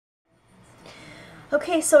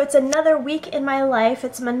Okay, so it's another week in my life.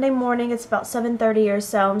 It's Monday morning. It's about 7:30 or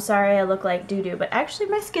so. I'm sorry I look like doo-doo, but actually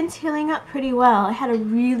my skin's healing up pretty well. I had a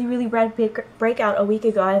really red breakout a week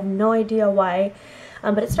ago. I have no idea why,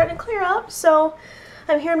 but it's starting to clear up. So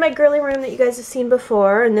I'm here in my girly room that you guys have seen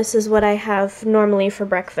before, and this is what I have normally for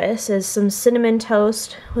breakfast: is some cinnamon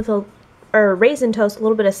toast with raisin toast, a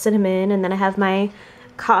little bit of cinnamon, and then I have my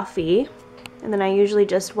coffee, and then I usually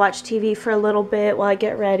just watch TV for a little bit while I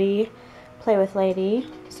get ready. Play with Lady.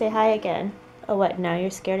 Say hi again. Oh, what? Now you're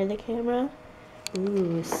scared of the camera?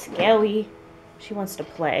 Ooh, scary. She wants to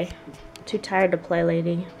play. Too tired to play,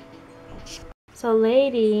 Lady. So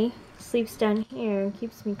Lady sleeps down here and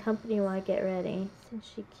keeps me company while I get ready. Isn't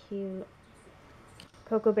she cute?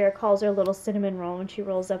 Cocoa Bear calls her little cinnamon roll when she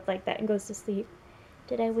rolls up like that and goes to sleep.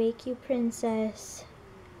 Did I wake you, princess?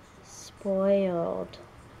 Spoiled.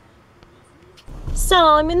 So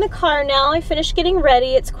I'm in the car now. I finished getting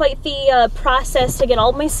ready. It's quite the process to get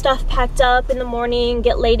all my stuff packed up in the morning,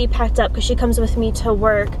 get Lady packed up because she comes with me to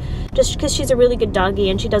work just because she's a really good doggy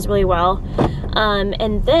and she does really well.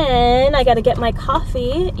 And then I got to get my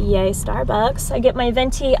coffee. Yay, Starbucks. I get my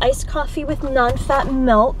venti iced coffee with non-fat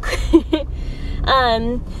milk.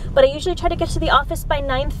 But I usually try to get to the office by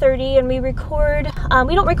 9:30 and we record.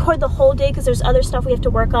 We don't record the whole day because there's other stuff we have to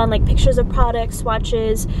work on, like pictures of products,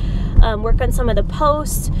 swatches, work on some of the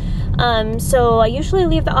posts. So I usually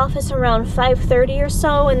leave the office around 5:30 or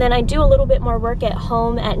so, and then I do a little bit more work at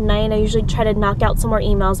home at night. I usually try to knock out some more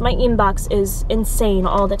emails. My inbox is insane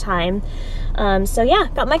all the time. So yeah,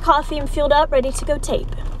 got my coffee and fueled up, ready to go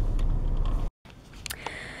tape.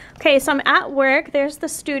 Okay, so I'm at work. There's the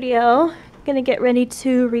studio. Gonna get ready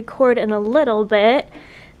to record in a little bit.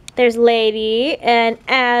 There's Lady and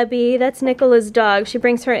Abby. That's Nicola's dog. She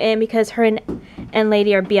brings her in because her and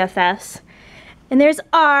Lady are BFFs. And there's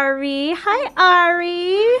Ari. Hi,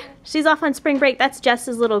 Ari. She's off on spring break. That's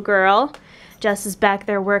Jess's little girl. Jess is back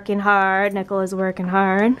there working hard. Nicola's working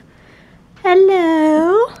hard.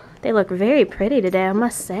 Hello. They look very pretty today, I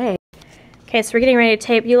must say. Okay, so we're getting ready to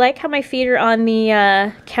tape. You like how my feet are on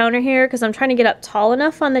the counter here? Because I'm trying to get up tall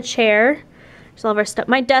enough on the chair. There's all of our stuff.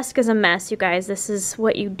 My desk is a mess, you guys. This is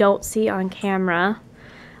what you don't see on camera.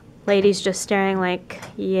 Lady's just staring like,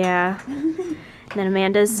 yeah. And then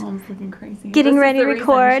Amanda's Mom's looking crazy. Getting ready to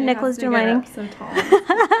record. Nicola's doing lighting. So tall.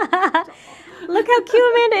 Look how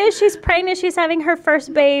cute Amanda is. She's pregnant. She's having her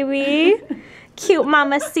first baby. Cute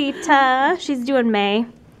mamacita. She's doing May.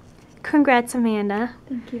 Congrats, Amanda.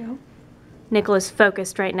 Thank you. Nicola's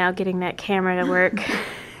focused right now getting that camera to work.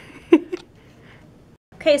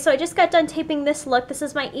 Okay, so I just got done taping this look. This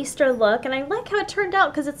is my Easter look, and I like how it turned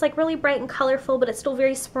out because it's like really bright and colorful, but it's still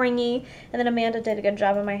very springy. And then Amanda did a good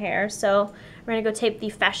job on my hair, so we're gonna go tape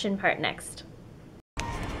the fashion part next.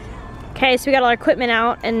 Okay, so we got all our equipment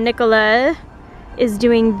out, and Nicola is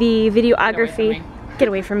doing the videography. Get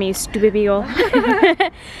away from me, you stupid beagle.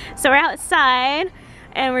 So we're outside.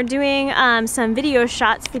 And we're doing some video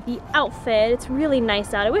shots for the outfit. It's really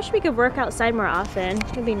nice out. I wish we could work outside more often.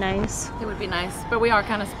 It'd be nice. It would be nice, but we are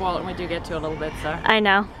kind of spoiled and we do get to a little bit, so. I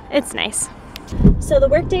know. It's nice. So the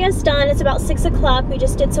work day is done. It's about 6 o'clock. We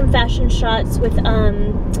just did some fashion shots with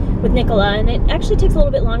Nicola, and it actually takes a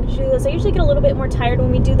little bit longer to do those. I usually get a little bit more tired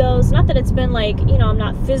when we do those. Not that it's been like, you know, I'm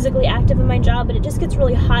not physically active in my job, but it just gets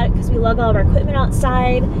really hot because we lug all of our equipment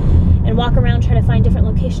outside and walk around trying to find different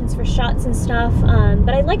locations for shots and stuff.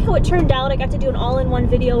 But I like how it turned out. I got to do an all-in-one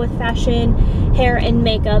video with fashion, hair, and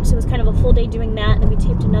makeup, so it was kind of a full day doing that. And then we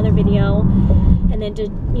taped another video, and then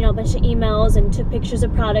did, you know, a bunch of emails and took pictures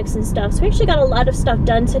of products and stuff. So we actually got a lot of stuff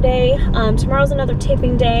done today. Tomorrow's another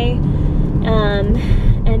taping day.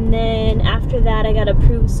 And then after that, I got to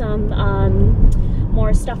prove some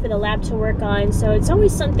more stuff for the lab to work on. So it's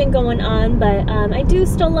always something going on, but I do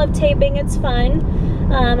still love taping. It's fun.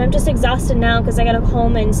 I'm just exhausted now because I got to go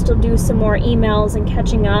home and still do some more emails and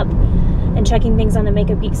catching up and checking things on the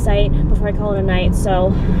Makeup Geek site before I call it a night. So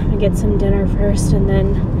I'm gonna get some dinner first and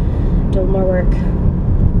then do more work.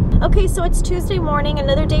 Okay, so it's Tuesday morning,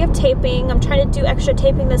 another day of taping. I'm trying to do extra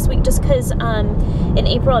taping this week just because in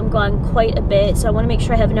April I'm gone quite a bit, so I want to make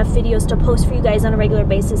sure I have enough videos to post for you guys on a regular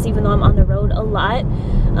basis, even though I'm on the road a lot.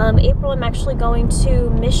 April I'm actually going to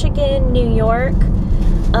Michigan, New York,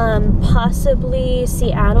 possibly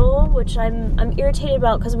Seattle, which I'm irritated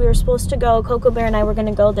about because we were supposed to go, Cocoa Bear and I were going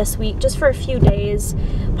to go this week just for a few days.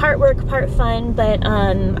 Part work, part fun, but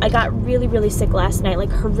I got really sick last night,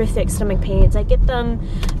 like horrific stomach pains. I get them,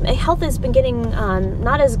 my health has been getting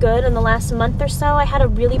not as good in the last month or so. I had a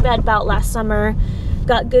really bad bout last summer,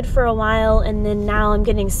 got good for a while, and then now I'm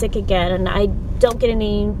getting sick again, and I don't get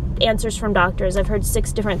any answers from doctors. I've heard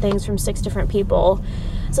 6 different things from 6 different people.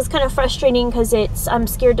 So it's kind of frustrating because I'm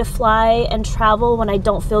scared to fly and travel when I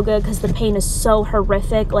don't feel good because the pain is so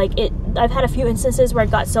horrific. Like I've had a few instances where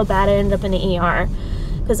it got so bad I ended up in the ER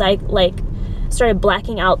because I like started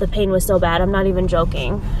blacking out. The pain was so bad. I'm not even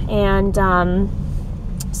joking. And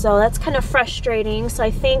so that's kind of frustrating. So I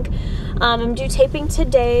think I'm due taping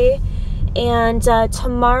today. And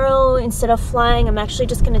tomorrow, instead of flying, I'm actually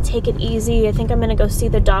just going to take it easy. I think I'm going to go see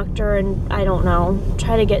the doctor and, I don't know,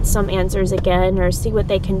 try to get some answers again or see what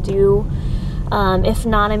they can do. If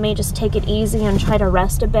not, I may just take it easy and try to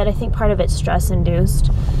rest a bit. I think part of it's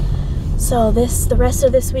stress-induced. So the rest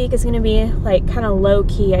of this week is going to be like kind of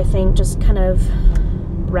low-key, I think, just kind of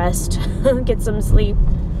rest, get some sleep.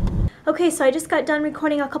 Okay, so I just got done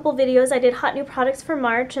recording a couple videos. I did hot new products for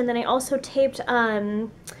March, and then I also taped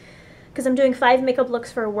because I'm doing 5 makeup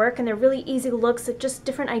looks for work, and they're really easy looks, just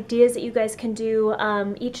different ideas that you guys can do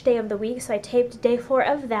each day of the week. So I taped day 4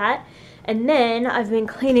 of that, and then I've been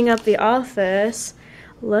cleaning up the office.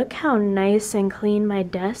 Look how nice and clean my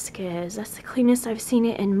desk is. That's the cleanest I've seen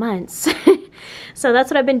it in months. So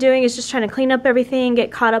that's what I've been doing, is just trying to clean up everything,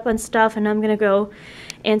 get caught up on stuff, and I'm gonna go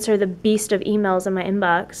answer the beast of emails in my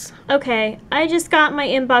inbox. Okay, I just got my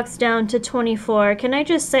inbox down to 24. Can I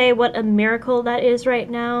just say what a miracle that is right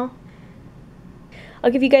now? I'll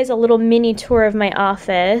give you guys a little mini tour of my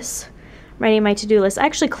office. I'm writing my to-do list. I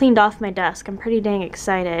actually cleaned off my desk. I'm pretty dang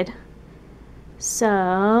excited.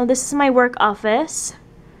 So this is my work office.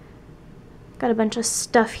 Got a bunch of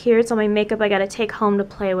stuff here. It's all my makeup I gotta take home to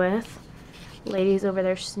play with. Lady's over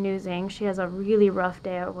there snoozing. She has a really rough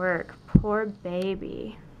day at work. Poor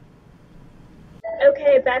baby.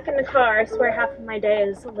 Okay, back in the car. I swear half of my day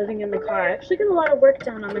is living in the car. I actually get a lot of work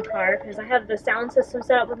done on the car because I have the sound system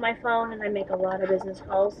set up with my phone and I make a lot of business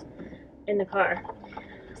calls in the car.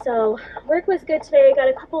 So work was good today. Got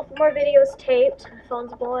a couple more videos taped. My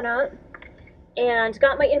phone's blowing up. And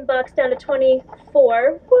got my inbox down to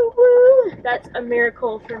 24. Woo woo! That's a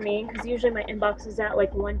miracle for me because usually my inbox is at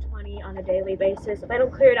like 120 on a daily basis. If I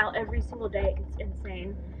don't clear it out every single day, it's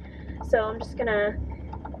insane. So I'm just gonna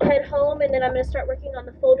head home, and then I'm going to start working on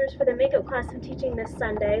the folders for the makeup class I'm teaching this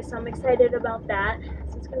Sunday, so I'm excited about that.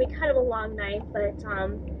 So it's going to be kind of a long night, but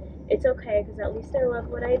it's okay because at least I love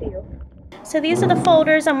what I do. So these are the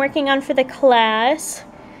folders I'm working on for the class.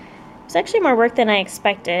 It's actually more work than I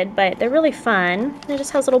expected, but they're really fun. It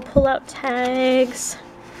just has little pull-out tags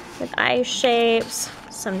with eye shapes,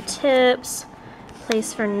 some tips,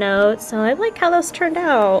 place for notes, so I like how those turned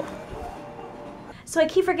out. So I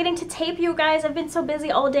keep forgetting to tape, you guys. I've been so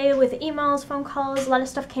busy all day with emails, phone calls, a lot of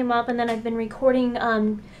stuff came up, and then I've been recording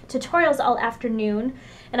tutorials all afternoon.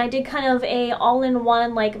 And I did kind of a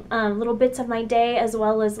all-in-one, like little bits of my day, as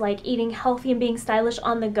well as like eating healthy and being stylish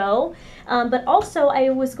on the go. But also I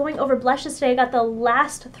was going over blushes today. I got the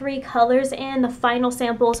last 3 colors and the final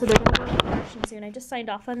sample, so they're gonna go into production soon. I just signed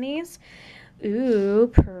off on these. Ooh,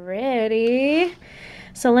 pretty.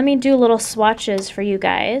 So let me do little swatches for you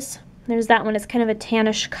guys. There's that one. It's kind of a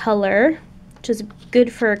tannish color, which is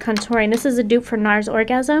good for contouring. This is a dupe for NARS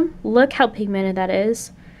Orgasm. Look how pigmented that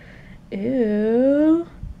is. Ooh,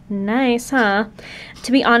 nice, huh?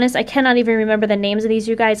 To be honest, I cannot even remember the names of these,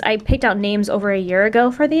 you guys. I picked out names over a year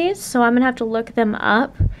ago for these, so I'm gonna have to look them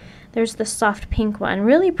up. There's the soft pink one.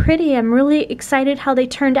 Really pretty. I'm really excited how they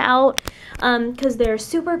turned out because they're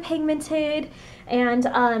super pigmented and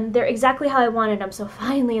they're exactly how I wanted them. So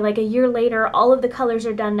finally, like a year later, all of the colors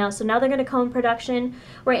are done now. So now they're going to come in production.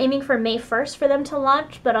 We're aiming for May 1st for them to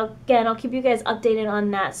launch, but again, I'll keep you guys updated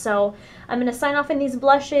on that. So I'm going to sign off in these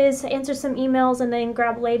blushes, answer some emails, and then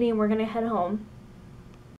grab a lady and we're going to head home.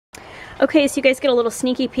 Okay, so you guys get a little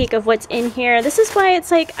sneaky peek of what's in here. This is why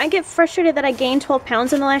it's like I get frustrated that I gained 12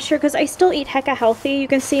 pounds in the last year because I still eat hecka healthy. You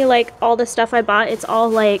can see like all the stuff I bought, it's all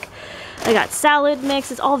like, I got salad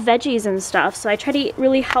mix, it's all veggies and stuff. So I try to eat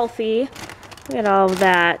really healthy. Look at all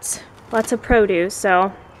that. Lots of produce,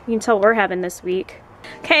 so you can tell what we're having this week.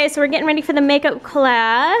 Okay, so we're getting ready for the makeup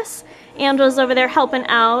class. Angela's over there helping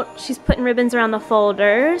out. She's putting ribbons around the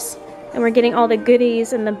folders. And we're getting all the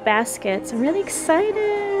goodies in the baskets. I'm really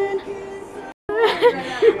excited.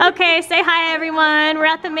 Okay, say hi everyone. We're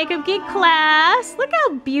at the Makeup Geek class. Look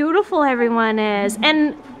how beautiful everyone is.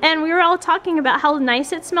 And we were all talking about how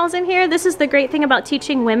nice it smells in here. This is the great thing about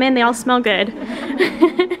teaching women. They all smell good.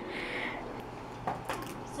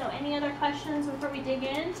 So any other questions before we dig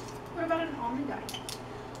in? What about an almond eye?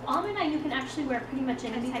 Almond eye you can actually wear pretty much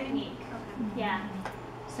any technique. Okay. Yeah.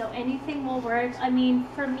 So anything will work. I mean,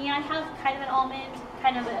 for me, I have kind of an almond,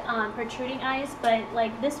 kind of a, protruding eyes, but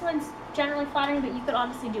like this one's generally flattering, but you could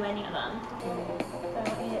honestly do any of them. So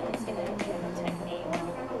yeah, let's get into the technique.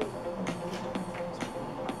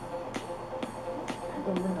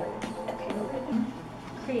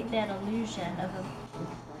 Create that illusion of a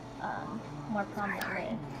more prominent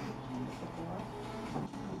lid.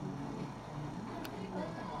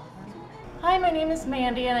 Hi, my name is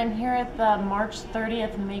Mandy and I'm here at the March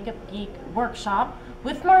 30th Makeup Geek workshop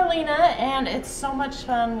with Marlena, and it's so much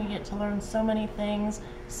fun. We get to learn so many things,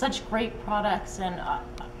 such great products, and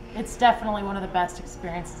it's definitely one of the best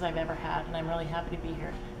experiences I've ever had, and I'm really happy to be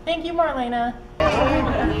here. Thank you, Marlena.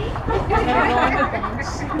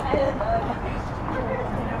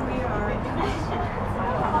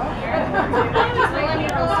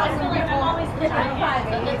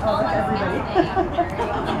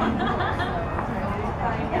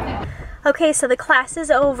 Okay, so the class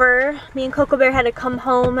is over. Me and Coco Bear had to come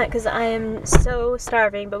home because I am so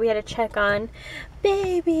starving, but we had to check on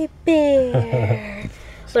Baby Bear.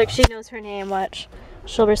 Look, she knows her name, watch.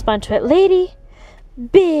 She'll respond to it. Lady,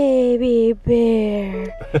 Baby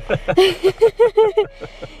Bear.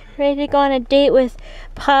 Ready to go on a date with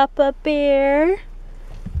Papa Bear? Yes.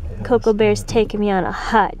 Coco Bear's taking me on a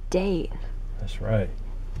hot date. That's right.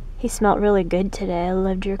 He smelled really good today. I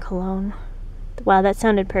loved your cologne. Wow, that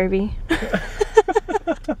sounded pervy.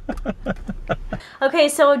 Okay,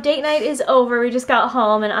 so date night is over. We just got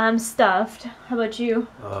home and I'm stuffed. How about you?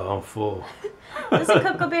 Oh, I'm full. Doesn't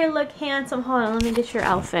Coco Bear look handsome? Hold on, let me get your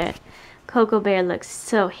outfit. Coco Bear looks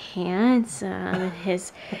so handsome in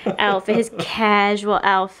his outfit, his casual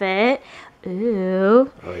outfit.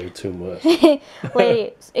 Ooh. Oh, you're too much.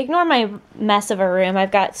 Lady, ignore my mess of a room.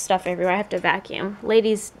 I've got stuff everywhere. I have to vacuum.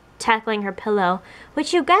 Lady's tackling her pillow.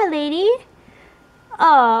 What you got, lady?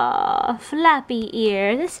 Oh, floppy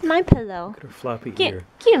ear. This is my pillow. Look at her floppy ear.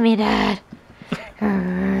 Give me that.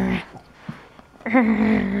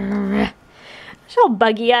 So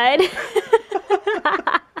buggy-eyed.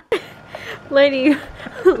 Lady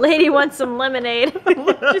wants some lemonade.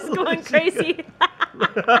 Just going crazy.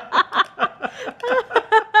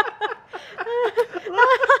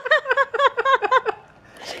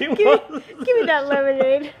 Give me that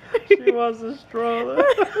lemonade. She wants a straw.